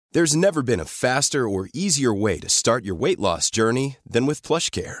There's never been a faster or easier way to start your weight loss journey than with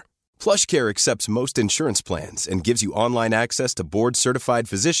PlushCare. PlushCare accepts most insurance plans and gives you online access to board-certified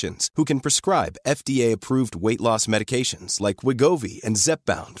physicians who can prescribe FDA-approved weight loss medications like Wegovy and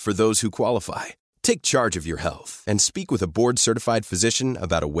Zepbound for those who qualify. Take charge of your health and speak with a board-certified physician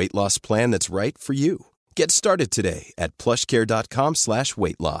about a weight loss plan that's right for you. Get started today at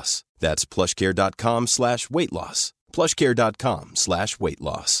plushcare.com/weight-loss. That's plushcare.com/weight-loss.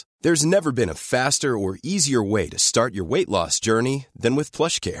 plushcare.com/weight-loss. There's never been a faster or easier way to start your weight loss journey than with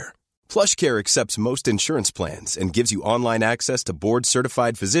PlushCare. PlushCare accepts most insurance plans and gives you online access to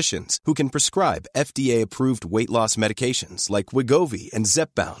board-certified physicians who can prescribe FDA-approved weight loss medications like Wegovy and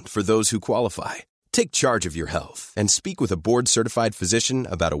Zepbound for those who qualify. Take charge of your health and speak with a board-certified physician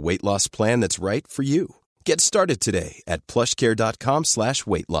about a weight loss plan that's right for you. Get started today at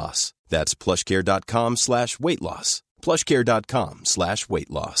plushcare.com/weight-loss. That's plushcare.com/weight-loss.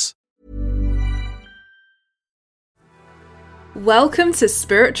 plushcare.com/weight-loss. Welcome to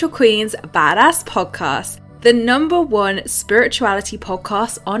Spiritual Queen's Badass Podcast, the #1 spirituality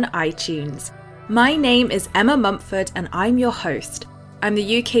podcast on iTunes. My name is Emma Mumford and I'm your host. I'm the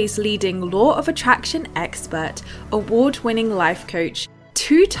UK's leading law of attraction expert, award-winning life coach,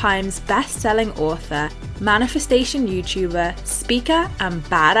 2 times best-selling author, manifestation YouTuber, speaker, and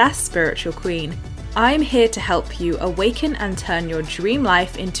badass spiritual queen. I'm here to help you awaken and turn your dream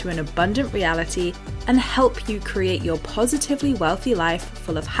life into an abundant reality and help you create your positively wealthy life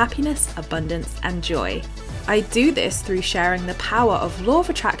full of happiness, abundance, and joy. I do this through sharing the power of law of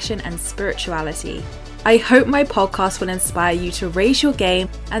attraction and spirituality. I hope my podcast will inspire you to raise your game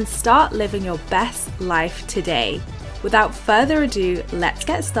and start living your best life today. Without further ado, let's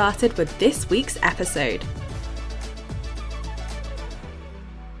get started with this week's episode.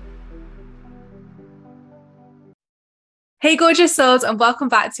 Hey gorgeous souls, and welcome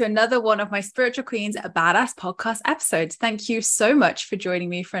back to another one of my Spiritual Queens Badass Podcast episodes. Thank you so much for joining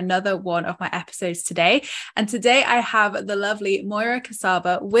me for another one of my episodes today. And today I have the lovely Moira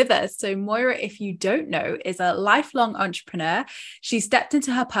Casaba with us. So Moira, if you don't know, is a lifelong entrepreneur. She stepped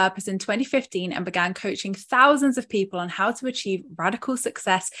into her purpose in 2015 and began coaching thousands of people on how to achieve radical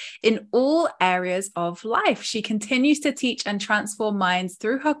success in all areas of life. She continues to teach and transform minds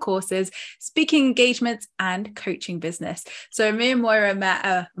through her courses, speaking engagements, and coaching business. So me and Moira met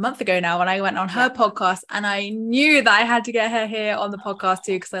a month ago now when I went on her podcast, and I knew that I had to get her here on the podcast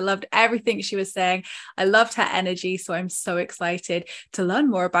too, because I loved everything she was saying. I loved her energy. So I'm so excited to learn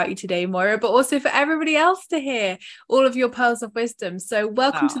more about you today, Moira, but also for everybody else to hear all of your pearls of wisdom. So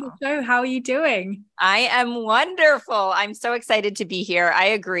welcome to the show. How are you doing? I am wonderful. I'm so excited to be here. I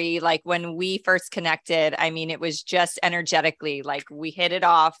agree. Like when we first connected, I mean, it was just energetically, like we hit it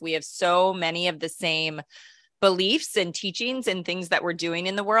off. We have so many of the same beliefs and teachings and things that we're doing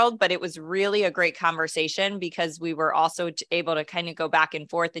in the world, but it was really a great conversation because we were also able to kind of go back and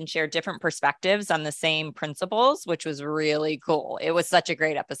forth and share different perspectives on the same principles, which was really cool. It was such a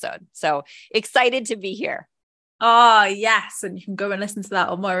great episode. So excited to be here. Oh, yes. And you can go and listen to that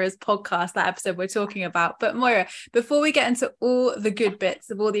on Moira's podcast, that episode we're talking about. But Moira, before we get into all the good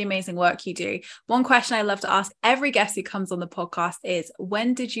bits of all the amazing work you do, one question I love to ask every guest who comes on the podcast is,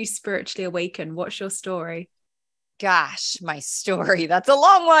 when did you spiritually awaken? What's your story? Gosh, my story. That's a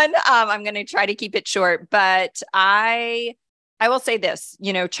long one. I'm going to try to keep it short, but I will say this,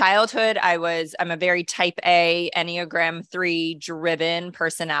 childhood, I'm a very type A, Enneagram 3 driven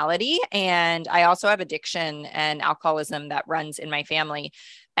personality. And I also have addiction and alcoholism that runs in my family.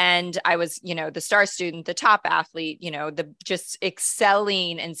 And I was, the star student, the top athlete, the just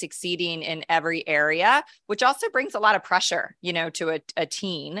excelling and succeeding in every area, which also brings a lot of pressure, to a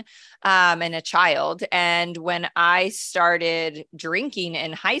teen and a child. And when I started drinking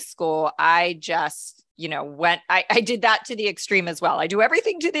in high school, I just, I did that to the extreme as well. I do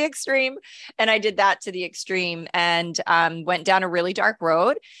everything to the extreme, and I did that to the extreme and went down a really dark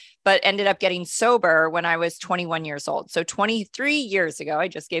road, but ended up getting sober when I was 21 years old. So 23 years ago, I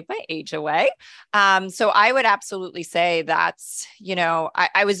just gave my age away. So I would absolutely say that's,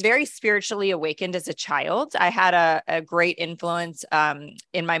 I was very spiritually awakened as a child. I had a great influence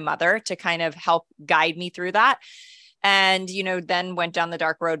in my mother to kind of help guide me through that. And, then went down the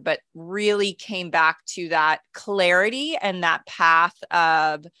dark road, but really came back to that clarity and that path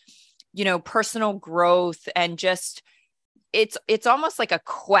of, personal growth and just, it's almost like a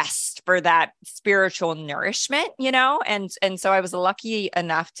quest for that spiritual nourishment, and so I was lucky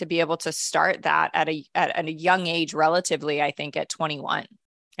enough to be able to start that at a young age, relatively, I think at 21.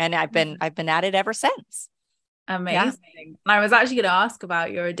 And I've been at it ever since. Amazing. And I was actually going to ask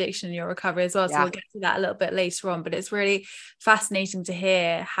about your addiction and your recovery as well. So Yeah. we'll get to that a little bit later on, but it's really fascinating to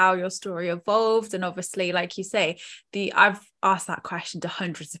hear how your story evolved. And obviously, like you say, I've asked that question to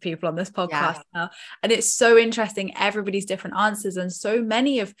hundreds of people on this podcast now, and it's so interesting, everybody's different answers. And so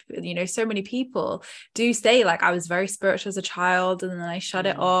many people do say, like, I was very spiritual as a child, and then I shut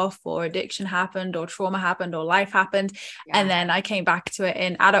it off, or addiction happened, or trauma happened, or life happened, and then I came back to it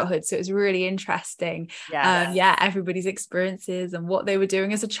in adulthood. So it was really interesting. Everybody's experiences and what they were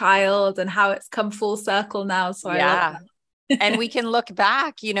doing as a child, and how it's come full circle now. So I love that. And we can look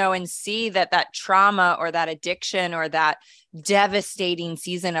back, and see that trauma or that addiction or that devastating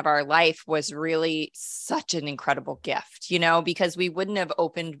season of our life was really such an incredible gift, because we wouldn't have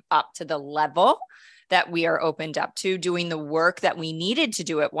opened up to the level that we are opened up to, doing the work that we needed to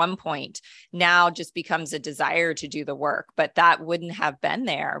do at one point. Now just becomes a desire to do the work, but that wouldn't have been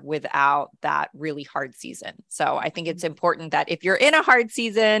there without that really hard season. So I think it's important that if you're in a hard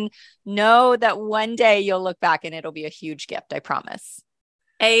season, know that one day you'll look back and it'll be a huge gift. I promise.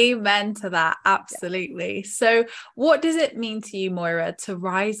 Amen to that. Absolutely. Yeah. So what does it mean to you, Moira, to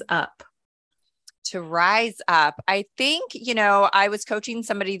rise up? To rise up. I think, I was coaching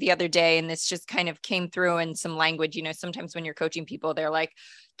somebody the other day, and this just kind of came through in some language. Sometimes when you're coaching people, they're like,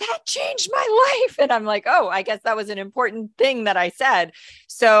 that changed my life. And I'm like, oh, I guess that was an important thing that I said.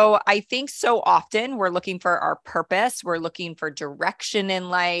 So I think so often we're looking for our purpose. We're looking for direction in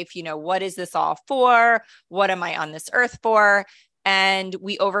life. What is this all for? What am I on this earth for? And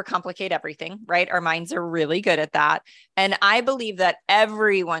we overcomplicate everything, right? Our minds are really good at that. And I believe that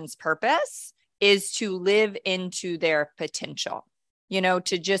everyone's purpose is to live into their potential,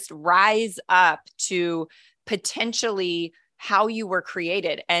 to just rise up to potentially how you were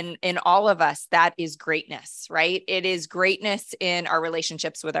created. And in all of us, that is greatness, right? It is greatness in our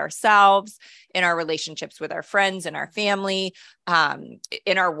relationships with ourselves, in our relationships with our friends and our family,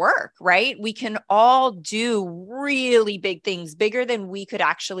 in our work, right? We can all do really big things, bigger than we could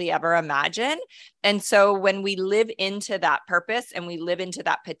actually ever imagine. And so when we live into that purpose and we live into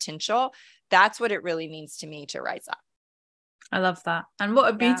that potential, that's what it really means to me to rise up. I love that. And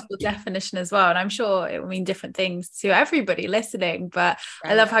what a beautiful definition as well. And I'm sure it will mean different things to everybody listening, but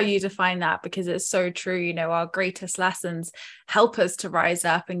I love how you define that, because it's so true. Our greatest lessons help us to rise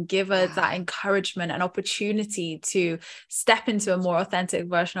up and give us that encouragement and opportunity to step into a more authentic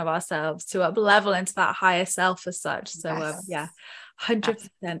version of ourselves, to up level into that higher self as such. So 100%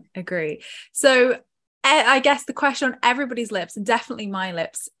 agree. So I guess the question on everybody's lips, and definitely my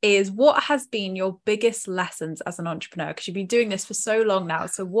lips, is what has been your biggest lessons as an entrepreneur? Because you've been doing this for so long now.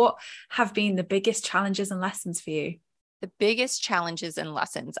 So what have been the biggest challenges and lessons for you? The biggest challenges and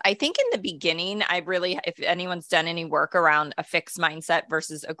lessons. I think in the beginning, if anyone's done any work around a fixed mindset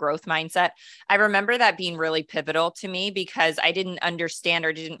versus a growth mindset, I remember that being really pivotal to me, because I didn't understand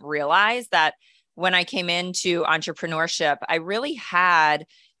or didn't realize that when I came into entrepreneurship, I really had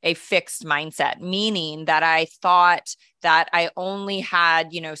a fixed mindset, meaning that I thought that I only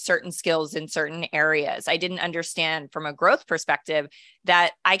had, certain skills in certain areas. I didn't understand from a growth perspective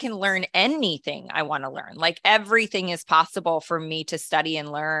that I can learn anything I want to learn. Like everything is possible for me to study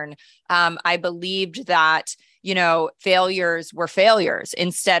and learn. I believed that, failures were failures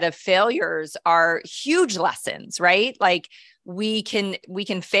instead of failures are huge lessons, right? Like we can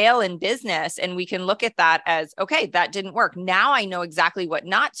fail in business and we can look at that as, okay, that didn't work. Now I know exactly what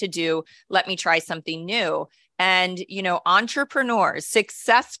not to do. Let me try something new. And, entrepreneurs,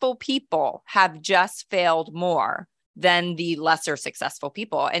 successful people have just failed more than the lesser successful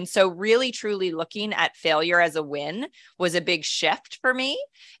people. And so really, truly looking at failure as a win was a big shift for me.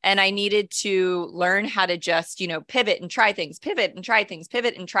 And I needed to learn how to just, pivot and try things, pivot and try things,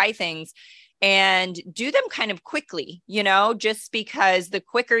 pivot and try things. And do them kind of quickly, just because the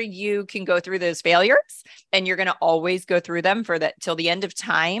quicker you can go through those failures, and you're going to always go through them till the end of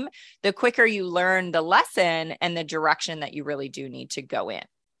time, the quicker you learn the lesson and the direction that you really do need to go in.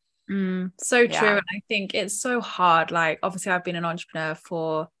 So true. And I think it's so hard. Like, obviously I've been an entrepreneur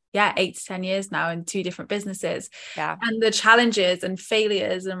for 8 to 10 years now in 2 different businesses. And the challenges and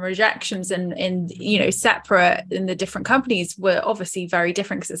failures and rejections and separate in the different companies were obviously very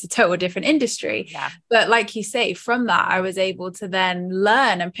different, because it's a total different industry. But like you say, from that, I was able to then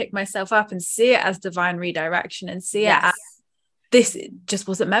learn and pick myself up and see it as divine redirection, and see it as, this just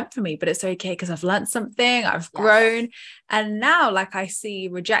wasn't meant for me, but it's okay, because I've learned something, I've grown. And now, like, I see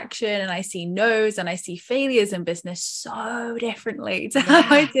rejection and I see no's and I see failures in business so differently to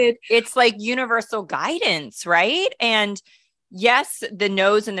how I did. It's like universal guidance, right? And yes, the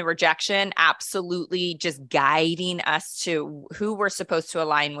no's and the rejection, absolutely just guiding us to who we're supposed to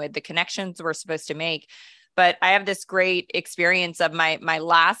align with, the connections we're supposed to make. But I have this great experience of my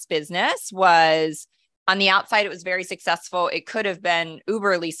last business was on the outside, it was very successful. It could have been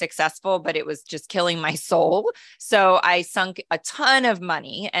uberly successful, but it was just killing my soul. So I sunk a ton of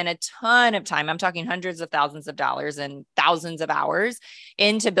money and a ton of time. I'm talking hundreds of thousands of dollars and thousands of hours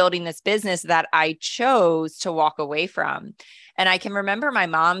into building this business that I chose to walk away from. And I can remember my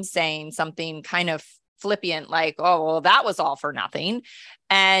mom saying something kind of flippant, like, oh, well, that was all for nothing.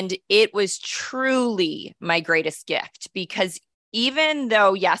 And it was truly my greatest gift, because even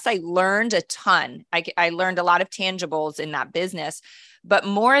though, yes, I learned a ton, I learned a lot of tangibles in that business, but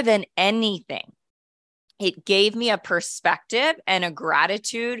more than anything, it gave me a perspective and a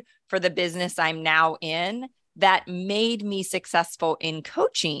gratitude for the business I'm now in that made me successful in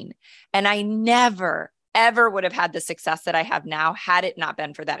coaching. And I never, ever would have had the success that I have now had it not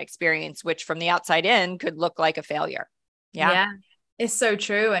been for that experience, which from the outside in could look like a failure. Yeah. It's so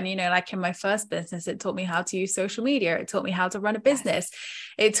true. And, like in my first business, it taught me how to use social media. It taught me how to run a business.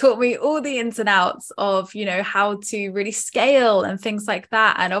 It taught me all the ins and outs of, how to really scale and things like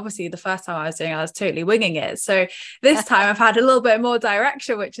that. And obviously the first time I was doing it, I was totally winging it. So this time I've had a little bit more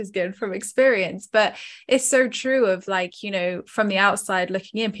direction, which is good from experience. But it's so true of like, from the outside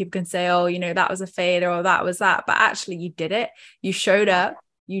looking in, people can say, oh, that was a failure or that was that. But actually you did it. You showed up.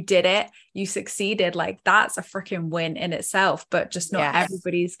 You did it, you succeeded. Like that's a freaking win in itself, but just not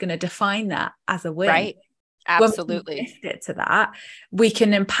everybody's going to define that as a win. Right. Absolutely. When we shift it to that, we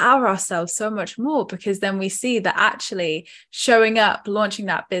can empower ourselves so much more, because then we see that actually showing up, launching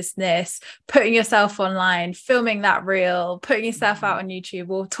that business, putting yourself online, filming that reel, putting yourself out on YouTube,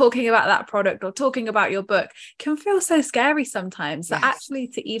 or talking about that product or talking about your book can feel so scary sometimes. That actually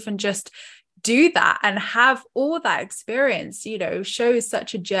to even just do that and have all that experience, shows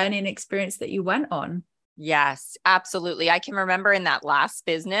such a journey and experience that you went on. Yes, absolutely. I can remember in that last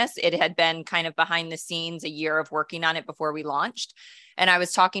business, it had been kind of behind the scenes, a year of working on it before we launched. And I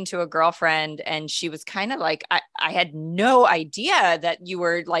was talking to a girlfriend and she was kind of like, I had no idea that you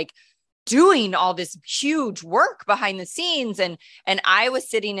were like doing all this huge work behind the scenes. And I was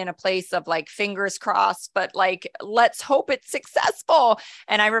sitting in a place of like, fingers crossed, but like, let's hope it's successful.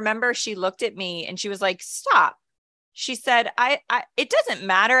 And I remember she looked at me and she was like, stop. She said, it doesn't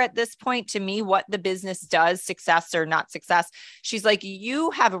matter at this point to me what the business does, success or not success. She's like,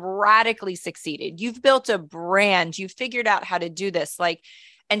 you have radically succeeded. You've built a brand. You've figured out how to do this. Like,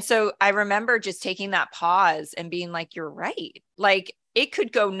 and so I remember just taking that pause and being like, you're right. Like, it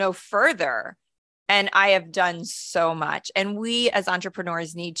could go no further. And I have done so much. And we as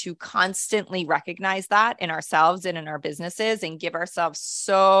entrepreneurs need to constantly recognize that in ourselves and in our businesses and give ourselves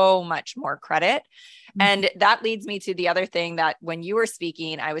so much more credit. Mm-hmm. And that leads me to the other thing that when you were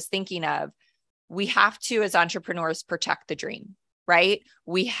speaking, I was thinking of, we have to, as entrepreneurs, protect the dream, right?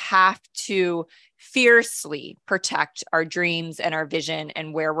 We have to fiercely protect our dreams and our vision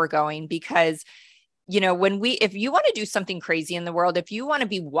and where we're going, because if you want to do something crazy in the world, if you want to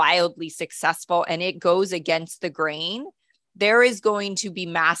be wildly successful and it goes against the grain, there is going to be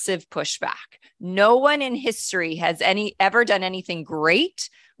massive pushback. No one in history has ever done anything great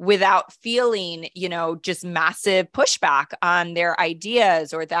without feeling, just massive pushback on their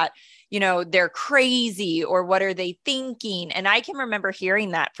ideas, or that, they're crazy, or what are they thinking? And I can remember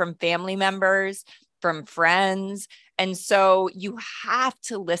hearing that from family members, from friends. And so you have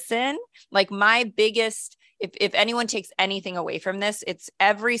to listen. Like my biggest, if anyone takes anything away from this, it's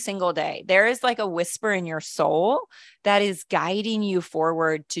every single day, there is like a whisper in your soul that is guiding you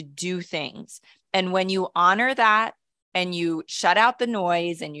forward to do things. And when you honor that and you shut out the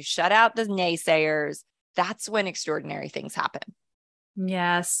noise and you shut out the naysayers, that's when extraordinary things happen.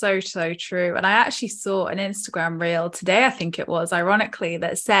 Yeah, so true. And I actually saw an Instagram reel today, I think it was, ironically,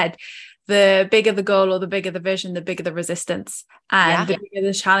 that said, the bigger the goal or the bigger the vision, the bigger the resistance and the bigger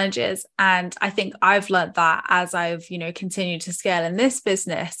the challenges. And I think I've learned that as I've, continued to scale in this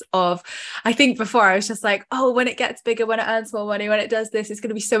business of, I think before I was just like, oh, when it gets bigger, when it earns more money, when it does this, it's going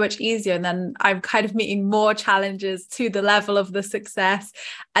to be so much easier. And then I'm kind of meeting more challenges to the level of the success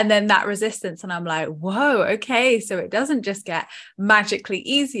and then that resistance. And I'm like, whoa, okay. So it doesn't just get magically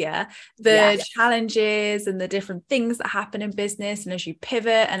easier. The challenges and the different things that happen in business, and as you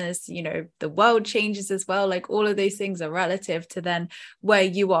pivot and as, the world changes as well, like all of those things are relative to then where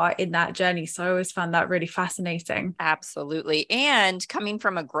you are in that journey. So I always found that really fascinating. Absolutely. And coming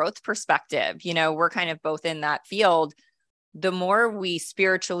from a growth perspective, we're kind of both in that field. The more we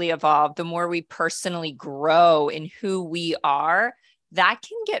spiritually evolve, the more we personally grow in who we are, that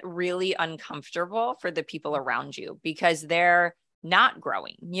can get really uncomfortable for the people around you because they're not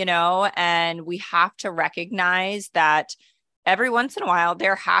growing, and we have to recognize that every once in a while,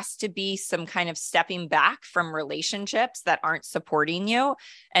 there has to be some kind of stepping back from relationships that aren't supporting you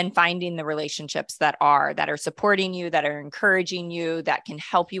and finding the relationships that are supporting you, that are encouraging you, that can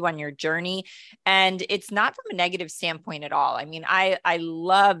help you on your journey. And it's not from a negative standpoint at all. I mean, I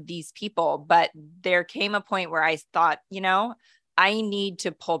love these people, but there came a point where I thought, I need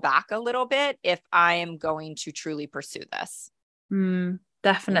to pull back a little bit if I am going to truly pursue this.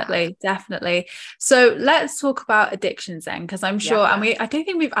 Definitely. So let's talk about addictions then, because I'm sure, and I don't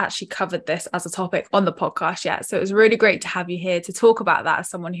think we've actually covered this as a topic on the podcast yet. So it was really great to have you here to talk about that as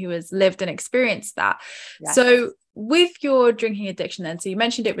someone who has lived and experienced that. Yes. So with your drinking addiction then, so you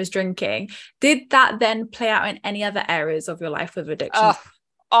mentioned it was drinking. Did that then play out in any other areas of your life with addiction?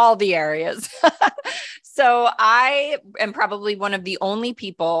 All the areas. So I am probably one of the only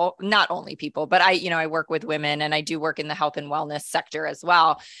people, not only people, but I work with women and I do work in the health and wellness sector as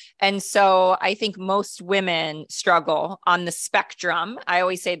well. And so I think most women struggle on the spectrum. I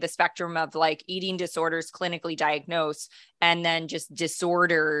always say the spectrum of like eating disorders clinically diagnosed and then just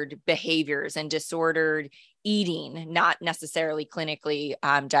disordered behaviors and disordered eating, not necessarily clinically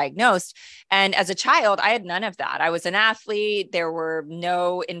diagnosed. And as a child, I had none of that. I was an athlete. There were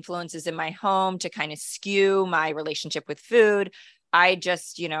no influences in my home to kind of skew my relationship with food. I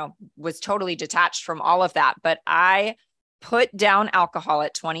just, was totally detached from all of that. But I put down alcohol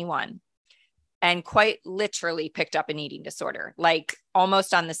at 21 and quite literally picked up an eating disorder, like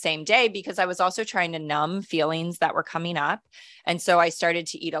almost on the same day, because I was also trying to numb feelings that were coming up. And so I started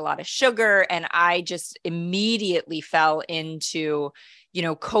to eat a lot of sugar and I just immediately fell into,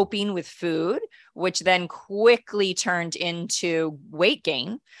 coping with food, which then quickly turned into weight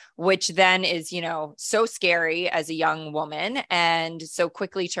gain, which then is, so scary as a young woman. And so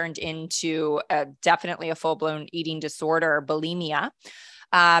quickly turned into definitely a full-blown eating disorder, bulimia.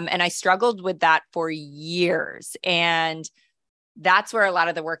 And I struggled with that for years. And that's where a lot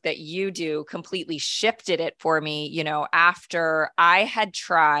of the work that you do completely shifted it for me, after I had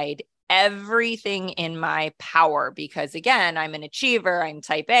tried everything in my power, because again, I'm an achiever, I'm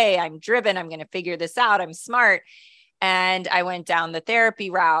type A, I'm driven, I'm going to figure this out, I'm smart. And I went down the therapy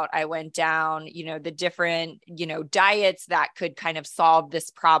route. I went down, the different, diets that could kind of solve this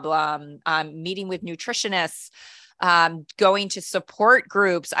problem, meeting with nutritionists, going to support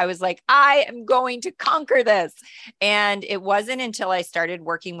groups. I was like, I am going to conquer this. And it wasn't until I started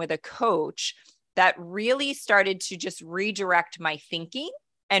working with a coach that really started to just redirect my thinking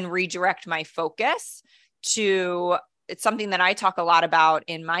and redirect my focus to, it's something that I talk a lot about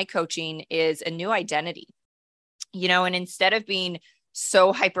in my coaching, is a new identity, and instead of being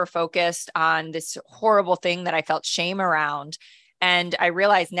so hyper-focused on this horrible thing that I felt shame around. And I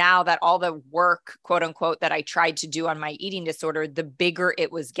realize now that all the work, quote unquote, that I tried to do on my eating disorder, the bigger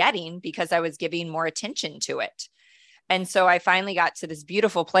it was getting because I was giving more attention to it. And so I finally got to this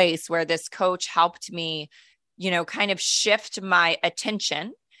beautiful place where this coach helped me, kind of shift my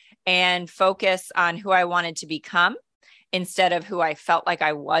attention and focus on who I wanted to become instead of who I felt like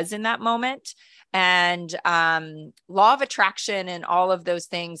I was in that moment. And law of attraction and all of those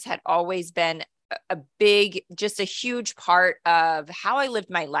things had always been just a huge part of how I lived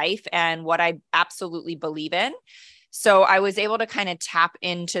my life and what I absolutely believe in. So I was able to kind of tap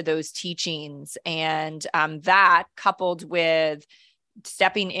into those teachings, and that coupled with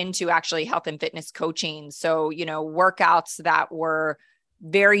stepping into actually health and fitness coaching. So, workouts that were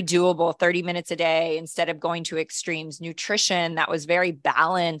very doable, 30 minutes a day instead of going to extremes, nutrition that was very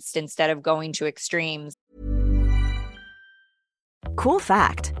balanced instead of going to extremes. Cool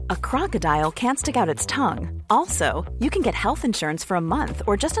fact, a crocodile can't stick out its tongue. Also, you can get health insurance for a month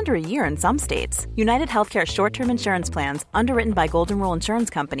or just under a year in some states. United Healthcare short-term insurance plans, underwritten by Golden Rule Insurance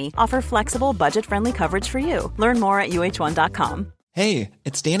Company, offer flexible, budget-friendly coverage for you. Learn more at UH1.com. Hey,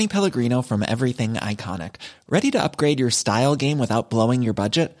 it's Danny Pellegrino from Everything Iconic. Ready to upgrade your style game without blowing your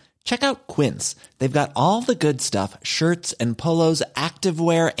budget? Check out Quince. They've got all the good stuff, shirts and polos,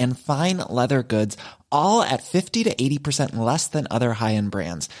 activewear, and fine leather goods, all at 50 to 80% less than other high-end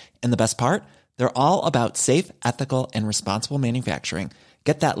brands. And the best part? They're all about safe, ethical, and responsible manufacturing.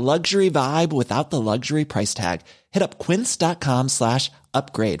 Get that luxury vibe without the luxury price tag. Hit up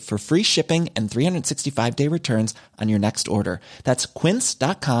quince.com/upgrade for free shipping and 365-day returns on your next order. That's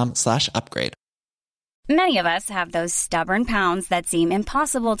quince.com/upgrade. Many of us have those stubborn pounds that seem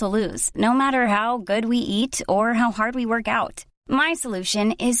impossible to lose, no matter how good we eat or how hard we work out. My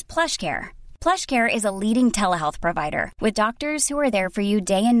solution is PlushCare. PlushCare is a leading telehealth provider with doctors who are there for you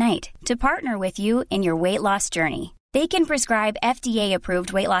day and night to partner with you in your weight loss journey. They can prescribe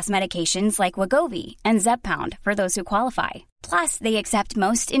FDA-approved weight loss medications like Wegovy and Zepbound for those who qualify. Plus, they accept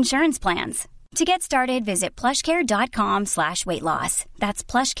most insurance plans. To get started, visit plushcare.com/weightloss. That's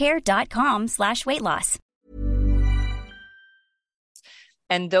plushcare.com/weightloss.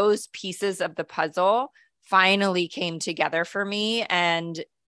 And those pieces of the puzzle finally came together for me. And,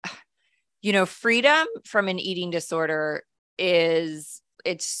 freedom from an eating disorder I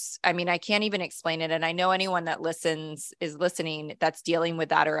can't even explain it. And I know anyone that is listening that's dealing with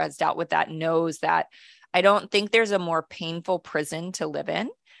that or has dealt with that knows that I don't think there's a more painful prison to live in,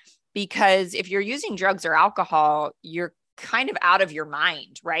 because if you're using drugs or alcohol, you're kind of out of your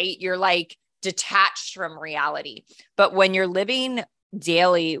mind, right? You're like detached from reality. But when you're living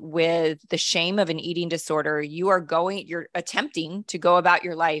daily with the shame of an eating disorder, you're attempting to go about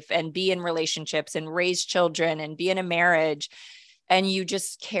your life and be in relationships and raise children and be in a marriage. And you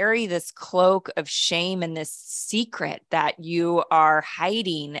just carry this cloak of shame and this secret that you are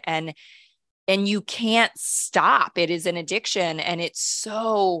hiding, and you can't stop. It is an addiction, and it's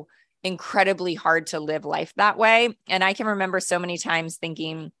so incredibly hard to live life that way. And I can remember so many times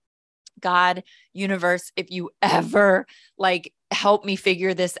thinking, God, universe, if you ever help me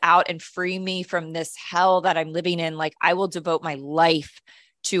figure this out and free me from this hell that I'm living in, I will devote my life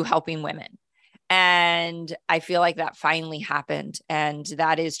to helping women. And I feel like that finally happened. And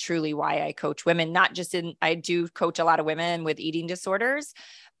that is truly why I coach women, I do coach a lot of women with eating disorders,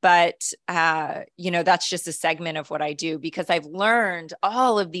 but, that's just a segment of what I do, because I've learned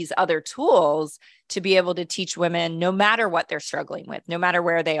all of these other tools to be able to teach women no matter what they're struggling with, no matter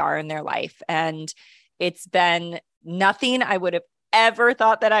where they are in their life. And it's been nothing I would have ever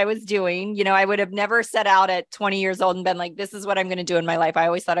thought that I was doing. I would have never set out at 20 years old and been like, this is what I'm going to do in my life. I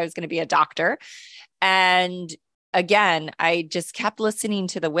always thought I was going to be a doctor. And again, I just kept listening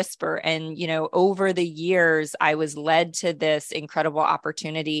to the whisper. And, over the years, I was led to this incredible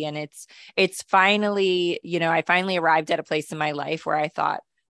opportunity. And it's finally, I finally arrived at a place in my life where I thought,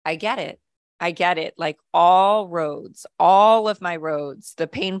 I get it. All of my roads, the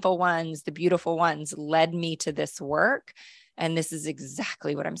painful ones, the beautiful ones, led me to this work. And this is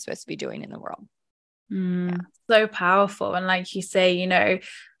exactly what I'm supposed to be doing in the world. So powerful. And like you say,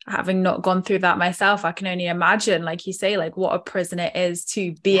 having not gone through that myself, I can only imagine, like you say, what a prison it is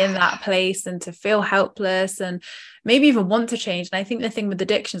to be in that place and to feel helpless and maybe even want to change. And I think the thing with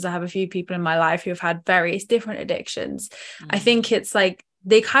addictions, I have a few people in my life who have had various different addictions. I think it's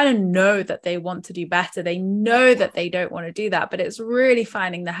they kind of know that they want to do better. They know that they don't want to do that, but it's really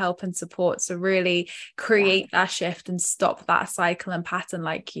finding the help and support to really create that shift and stop that cycle and pattern,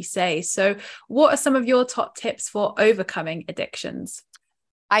 like you say. So what are some of your top tips for overcoming addictions?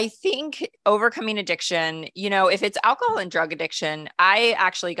 I think overcoming addiction, if it's alcohol and drug addiction, I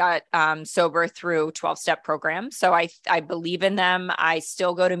actually got sober through 12-step programs. So I believe in them. I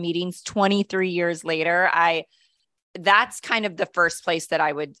still go to meetings 23 years later. That's kind of the first place that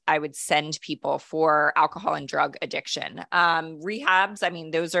I would send people for alcohol and drug addiction.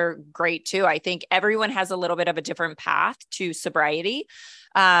 Rehabs, those are great too. I think everyone has a little bit of a different path to sobriety.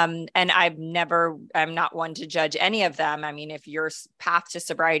 And I'm not one to judge any of them. If your path to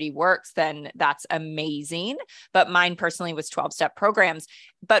sobriety works, then that's amazing. But mine personally was 12-step programs.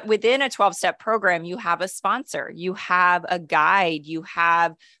 But within a 12-step program, you have a sponsor, you have a guide, you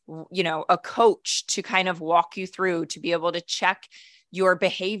have, a coach to kind of walk you through, to be able to check your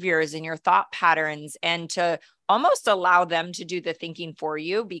behaviors and your thought patterns, and to almost allow them to do the thinking for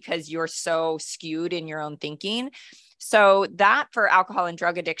you because you're so skewed in your own thinking. So that for alcohol and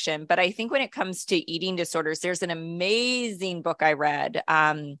drug addiction. But I think when it comes to eating disorders, there's an amazing book I read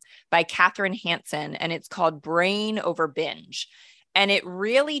by Catherine Hansen, and it's called Brain Over Binge. And it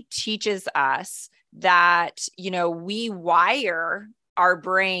really teaches us that, we wire our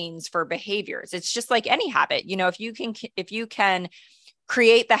brains for behaviors. It's just like any habit. If you can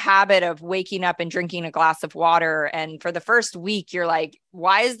create the habit of waking up and drinking a glass of water, and for the first week, you're like,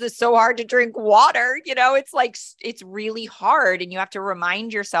 why is this so hard to drink water? It's really hard, and you have to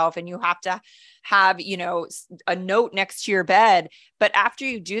remind yourself, and you have to have, a note next to your bed. But after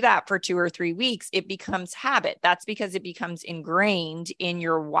you do that for 2 or 3 weeks, it becomes habit. That's because it becomes ingrained in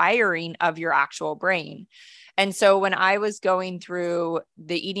your wiring of your actual brain. And so when I was going through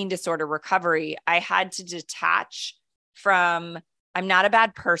the eating disorder recovery, I had to detach from, I'm not a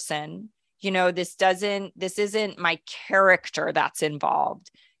bad person. This isn't my character that's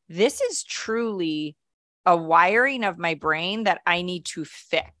involved. This is truly a wiring of my brain that I need to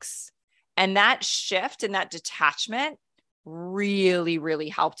fix. And that shift and that detachment really, really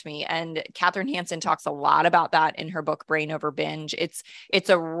helped me. And Catherine Hansen talks a lot about that in her book, Brain Over Binge. It's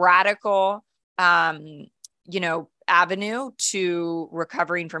a radical, avenue to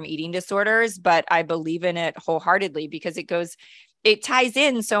recovering from eating disorders, but I believe in it wholeheartedly because it goes it ties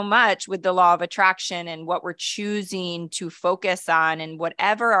in so much with the law of attraction and what we're choosing to focus on, and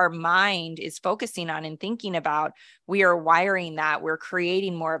whatever our mind is focusing on and thinking about, we are wiring that, we're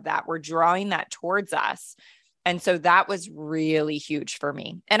creating more of that, we're drawing that towards us. And so that was really huge for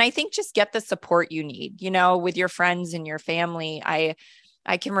me. And I think just get the support you need, with your friends and your family.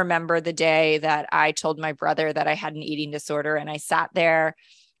 I can remember the day that I told my brother that I had an eating disorder, and I sat there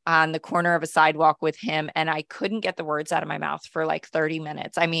on the corner of a sidewalk with him, and I couldn't get the words out of my mouth for like 30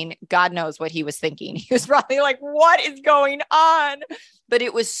 minutes. I mean, God knows what he was thinking. He was probably like, what is going on? But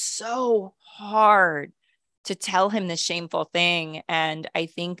it was so hard to tell him this shameful thing. And I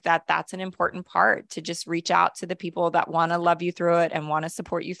think that that's an important part, to just reach out to the people that want to love you through it and want to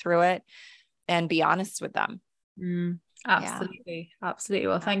support you through it, and be honest with them. Absolutely. Absolutely.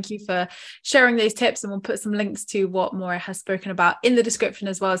 Well, thank you for sharing those tips, and we'll put some links to what Moira has spoken about in the description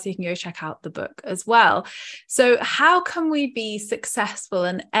as well, so you can go check out the book as well. So how can we be successful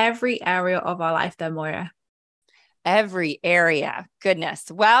in every area of our life then, Moira? Every area.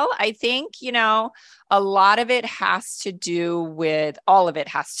 Goodness. Well, I think, a lot of it has to do with, all of it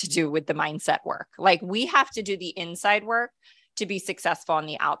has to do with the mindset work. Like, we have to do the inside work to be successful on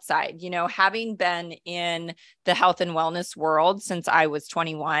the outside. Having been in the health and wellness world since I was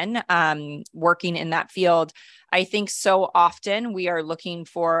 21, working in that field, I think so often we are looking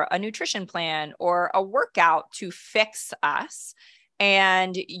for a nutrition plan or a workout to fix us.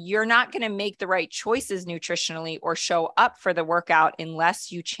 And you're not going to make the right choices nutritionally or show up for the workout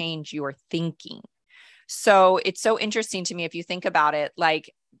unless you change your thinking. So it's so interesting to me, if you think about it,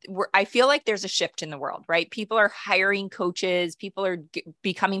 like, I feel like there's a shift in the world, right? People are hiring coaches, people are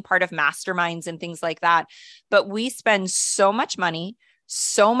becoming part of masterminds and things like that. But we spend so much money,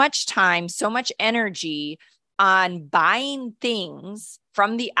 so much time, so much energy on buying things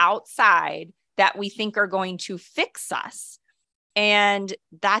from the outside that we think are going to fix us. And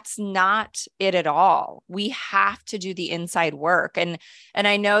that's not it at all. We have to do the inside work. And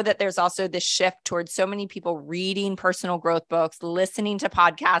I know that there's also this shift towards so many people reading personal growth books, listening to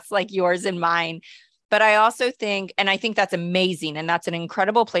podcasts like yours and mine. But I also think, and I think that's amazing, and that's an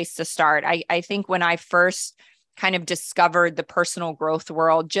incredible place to start. I think when I first kind of discovered the personal growth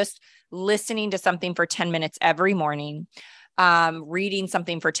world, just listening to something for 10 minutes every morning, reading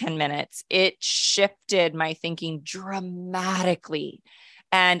something for 10 minutes, it shifted my thinking dramatically.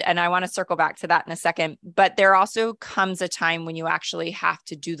 And I want to circle back to that in a second, but there also comes a time when you actually have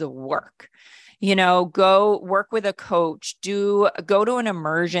to do the work, go work with a coach, go to an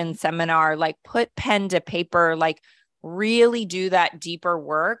immersion seminar, like put pen to paper, like really do that deeper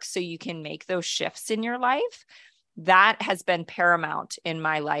work so you can make those shifts in your life. That has been paramount in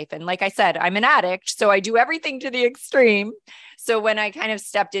my life. And like I said, I'm an addict, so I do everything to the extreme. So when I kind of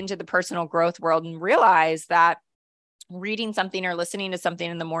stepped into the personal growth world and realized that reading something or listening to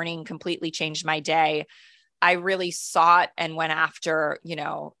something in the morning completely changed my day, I really sought and went after,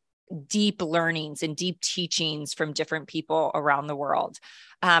 deep learnings and deep teachings from different people around the world.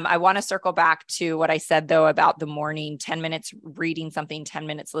 I want to circle back to what I said, though, about the morning, 10 minutes reading something, 10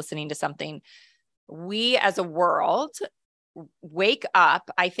 minutes listening to something. We as a world wake up,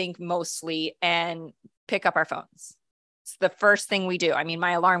 I think, mostly and pick up our phones. It's the first thing we do. I mean,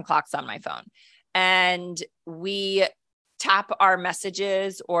 my alarm clock's on my phone, and we tap our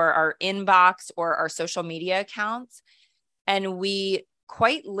messages or our inbox or our social media accounts, and we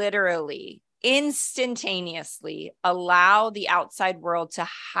quite literally, instantaneously allow the outside world to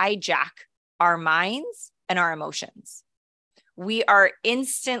hijack our minds and our emotions. We are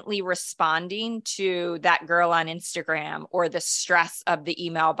instantly responding to that girl on Instagram or the stress of the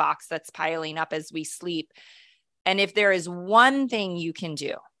email box that's piling up as we sleep. And if there is one thing you can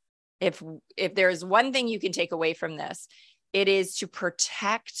do, if there is one thing you can take away from this, it is to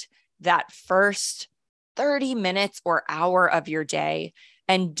protect that first 30 minutes or hour of your day,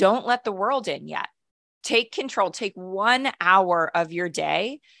 and don't let the world in yet. Take control. Take 1 hour of your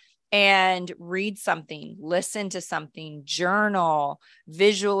day and read something, listen to something, journal,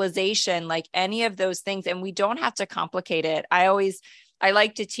 visualization, like any of those things. And we don't have to complicate it. I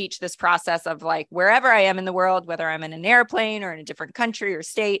like to teach this process of, like, wherever I am in the world, whether I'm in an airplane or in a different country or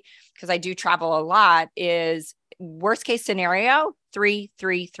state, because I do travel a lot, is worst case scenario, 3,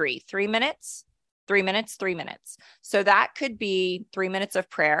 3, 3, 3 minutes, 3 minutes, 3 minutes. So that could be 3 minutes of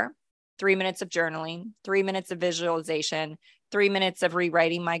prayer, 3 minutes of journaling, 3 minutes of visualization, 3 minutes of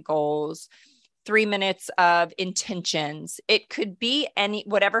rewriting my goals, 3 minutes of intentions. It could be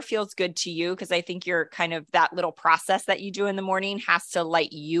whatever feels good to you, because I think you're kind of, that little process that you do in the morning has to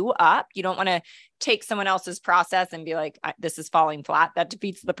light you up. You don't want to take someone else's process and be like, this is falling flat. That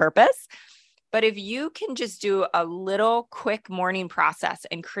defeats the purpose. But if you can just do a little quick morning process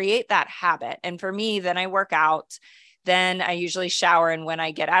and create that habit, and for me, then I work out, then I usually shower. And when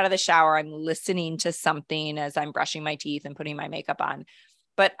I get out of the shower, I'm listening to something as I'm brushing my teeth and putting my makeup on.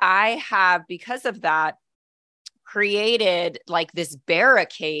 But I have, because of that, created like this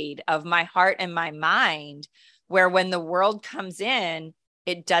barricade of my heart and my mind, where when the world comes in,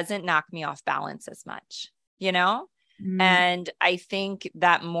 it doesn't knock me off balance as much, you know? And I think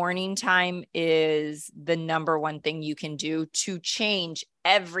that morning time is the number one thing you can do to change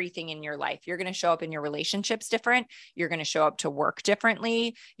everything in your life. You're going to show up in your relationships different. You're going to show up to work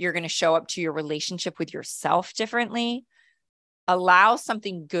differently. You're going to show up to your relationship with yourself differently. Allow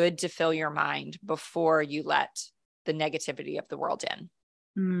something good to fill your mind before you let the negativity of the world in.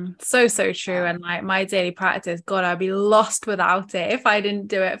 So true. And like my daily practice, God, I'd be lost without it if I didn't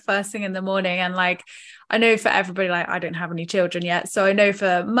do it first thing in the morning. And like, I know for everybody, like I don't have any children yet, so I know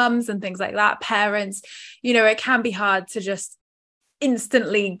for mums and things like that, parents, you know, it can be hard to just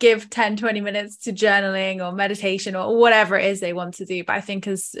instantly give 10-20 minutes to journaling or meditation or whatever it is they want to do. But I think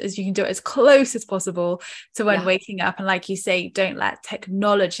as you can do it as close as possible to when waking up, and like you say, don't let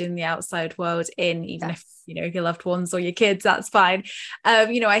technology in the outside world in, even if you know your loved ones or your kids, that's fine.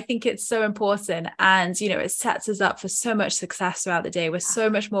 You know, I think it's so important, and you know, it sets us up for so much success throughout the day. We're so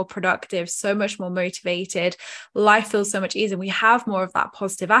much more productive, so much more motivated, life feels so much easier. We have more of that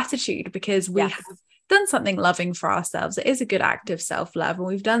positive attitude because we have done something loving for ourselves. It is a good act of self-love, and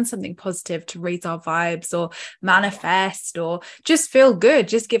we've done something positive to raise our vibes or manifest or just feel good,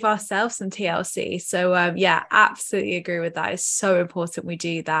 just give ourselves some TLC. So absolutely agree with that. It's so important we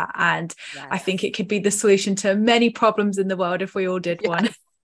do that, and I think it could be the solution to many problems in the world if we all did one.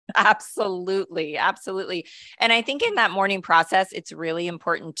 Absolutely. And I think in that morning process, it's really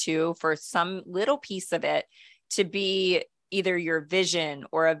important too, for some little piece of it to be either your vision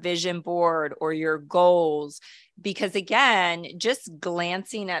or a vision board or your goals, because again, just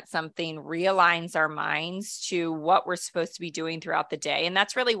glancing at something realigns our minds to what we're supposed to be doing throughout the day. And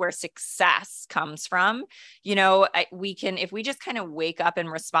that's really where success comes from. You know, we can, if we just kind of wake up and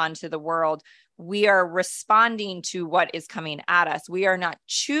respond to the world, we are responding to what is coming at us. We are not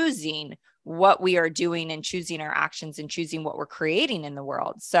choosing what we are doing and choosing our actions and choosing what we're creating in the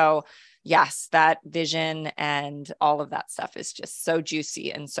world. So yes, that vision and all of that stuff is just so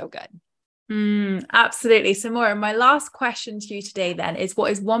juicy and so good. Absolutely. So Maura, my last question to you today then is,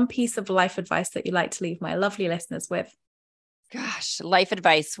 what is one piece of life advice that you'd like to leave my lovely listeners with? Gosh, life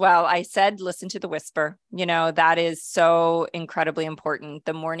advice. Well, I said, listen to the whisper. You know, that is so incredibly important.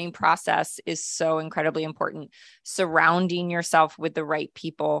 The morning process is so incredibly important. Surrounding yourself with the right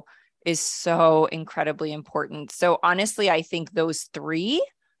people is so incredibly important. So honestly, I think those three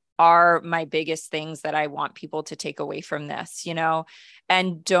are my biggest things that I want people to take away from this, you know,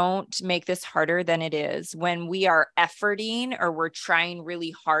 and don't make this harder than it is. When we are efforting or we're trying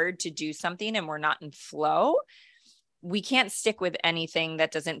really hard to do something and we're not in flow, we can't stick with anything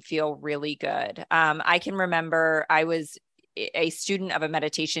that doesn't feel really good. I can remember I was a student of a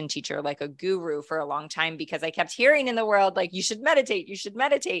meditation teacher, like a guru, for a long time, because I kept hearing in the world, like, you should meditate, you should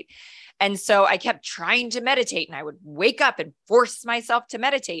meditate. And so I kept trying to meditate, and I would wake up and force myself to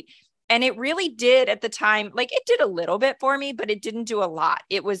meditate. And it really did at the time, like it did a little bit for me, but it didn't do a lot.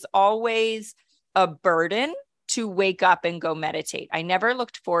 It was always a burden to wake up and go meditate. I never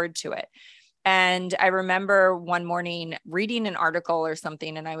looked forward to it. And I remember one morning reading an article or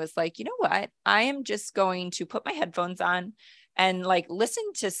something, and I was like, you know what? I am just going to put my headphones on and like listen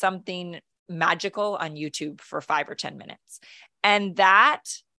to something magical on YouTube for 5 or 10 minutes. And that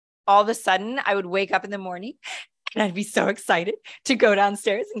all of a sudden I would wake up in the morning and I'd be so excited to go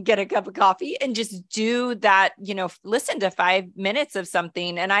downstairs and get a cup of coffee and just do that, you know, listen to 5 minutes of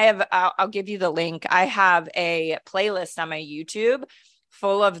something. And I'll give you the link. I have a playlist on my YouTube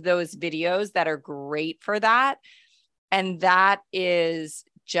full of those videos that are great for that. And that is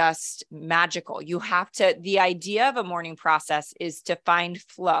just magical. You have to, the idea of a morning process is to find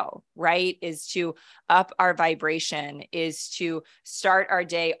flow, right? Is to up our vibration, is to start our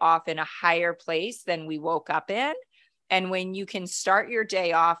day off in a higher place than we woke up in. And when you can start your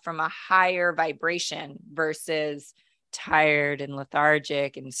day off from a higher vibration versus tired and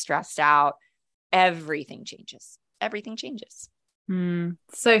lethargic and stressed out, everything changes. Everything changes.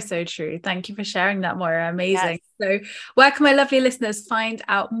 So true. Thank you for sharing that, Maura. Amazing. Yes. So where can my lovely listeners find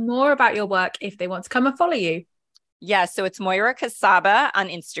out more about your work if they want to come and follow you? Yeah, so it's Moira Casaba on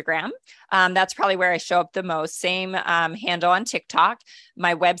Instagram. That's probably where I show up the most. Same handle on TikTok.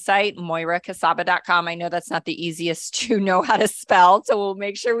 My website, moiracasaba.com. I know that's not the easiest to know how to spell, so we'll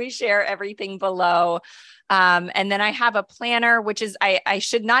make sure we share everything below. And then I have a planner, which is, I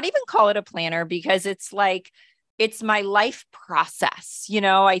should not even call it a planner because it's like, it's my life process.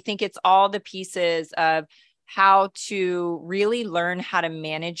 I think it's all the pieces of how to really learn how to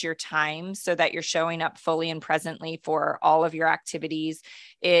manage your time so that you're showing up fully and presently for all of your activities.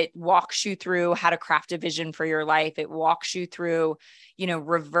 It walks you through how to craft a vision for your life. It walks you through,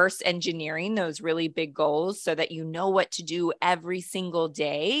 reverse engineering those really big goals so that you know what to do every single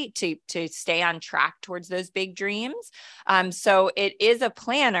day to stay on track towards those big dreams. So it is a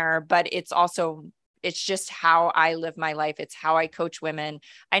planner, but it's just how I live my life. It's how I coach women.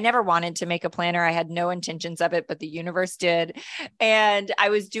 I never wanted to make a planner. I had no intentions of it, but the universe did. And I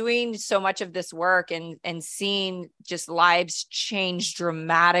was doing so much of this work and seeing just lives change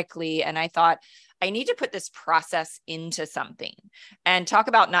dramatically. And I thought, I need to put this process into something. And talk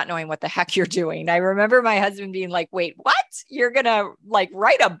about not knowing what the heck you're doing. I remember my husband being like, wait, what? You're going to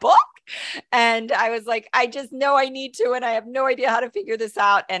write a book? And I was like, I just know I need to, and I have no idea how to figure this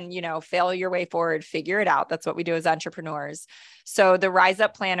out. And, fail your way forward, figure it out. That's what we do as entrepreneurs. So the Rise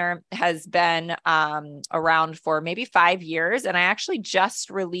Up Planner has been around for maybe 5 years. And I actually just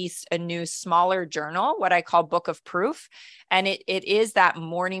released a new smaller journal, what I call Book of Proof. And it is that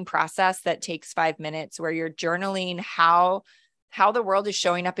morning process that takes 5 minutes where you're journaling how the world is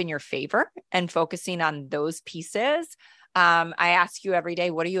showing up in your favor and focusing on those pieces. I ask you every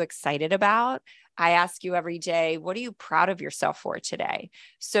day, what are you excited about? I ask you every day, what are you proud of yourself for today?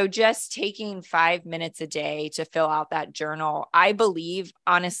 So just taking 5 minutes a day to fill out that journal, I believe,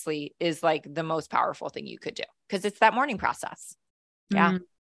 honestly, is like the most powerful thing you could do because it's that morning process. Yeah.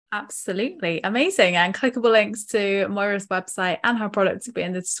 Absolutely. Amazing. And clickable links to Moira's website and her products will be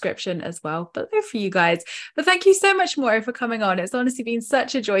in the description as well below for you guys. But thank you so much, Moira, for coming on. It's honestly been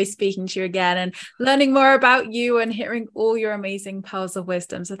such a joy speaking to you again and learning more about you and hearing all your amazing pearls of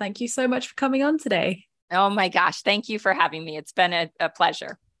wisdom. So thank you so much for coming on today. Oh my gosh. Thank you for having me. It's been a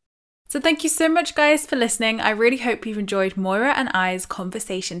pleasure. So thank you so much, guys, for listening. I really hope you've enjoyed Moira and I's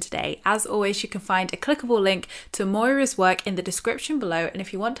conversation today. As always, you can find a clickable link to Moira's work in the description below. And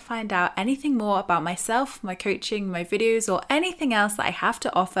if you want to find out anything more about myself, my coaching, my videos, or anything else that I have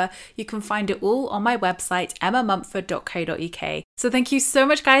to offer, you can find it all on my website, emmamumford.co.uk. So thank you so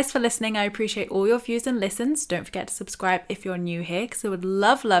much, guys, for listening. I appreciate all your views and listens. Don't forget to subscribe if you're new here, because I would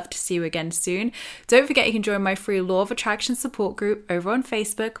love to see you again soon. Don't forget you can join my free Law of Attraction support group over on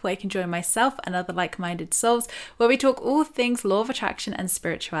Facebook, where you can join myself and other like-minded souls, where we talk all things Law of Attraction and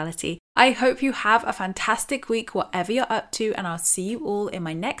spirituality. I hope you have a fantastic week, whatever you're up to, and I'll see you all in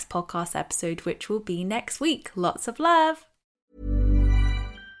my next podcast episode, which will be next week. Lots of love.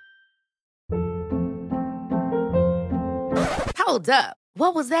 Hold up.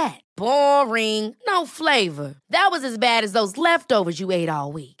 What was that? Boring. No flavor. That was as bad as those leftovers you ate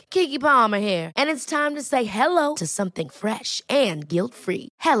all week. Keke Palmer here. And it's time to say hello to something fresh and guilt-free.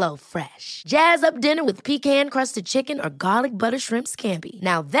 Hello Fresh. Jazz up dinner with pecan-crusted chicken or garlic butter shrimp scampi.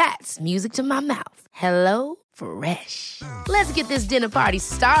 Now that's music to my mouth. Hello Fresh. Let's get this dinner party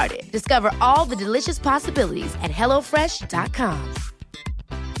started. Discover all the delicious possibilities at HelloFresh.com.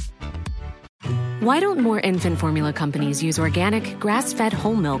 Why don't more infant formula companies use organic, grass-fed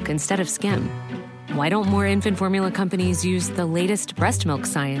whole milk instead of skim? Why don't more infant formula companies use the latest breast milk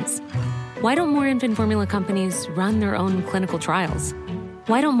science? Why don't more infant formula companies run their own clinical trials?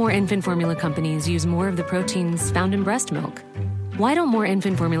 Why don't more infant formula companies use more of the proteins found in breast milk? Why don't more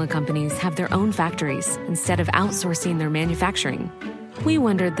infant formula companies have their own factories instead of outsourcing their manufacturing? We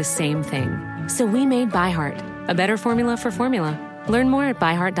wondered the same thing. So we made ByHeart, a better formula for formula. Learn more at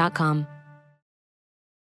byheart.com.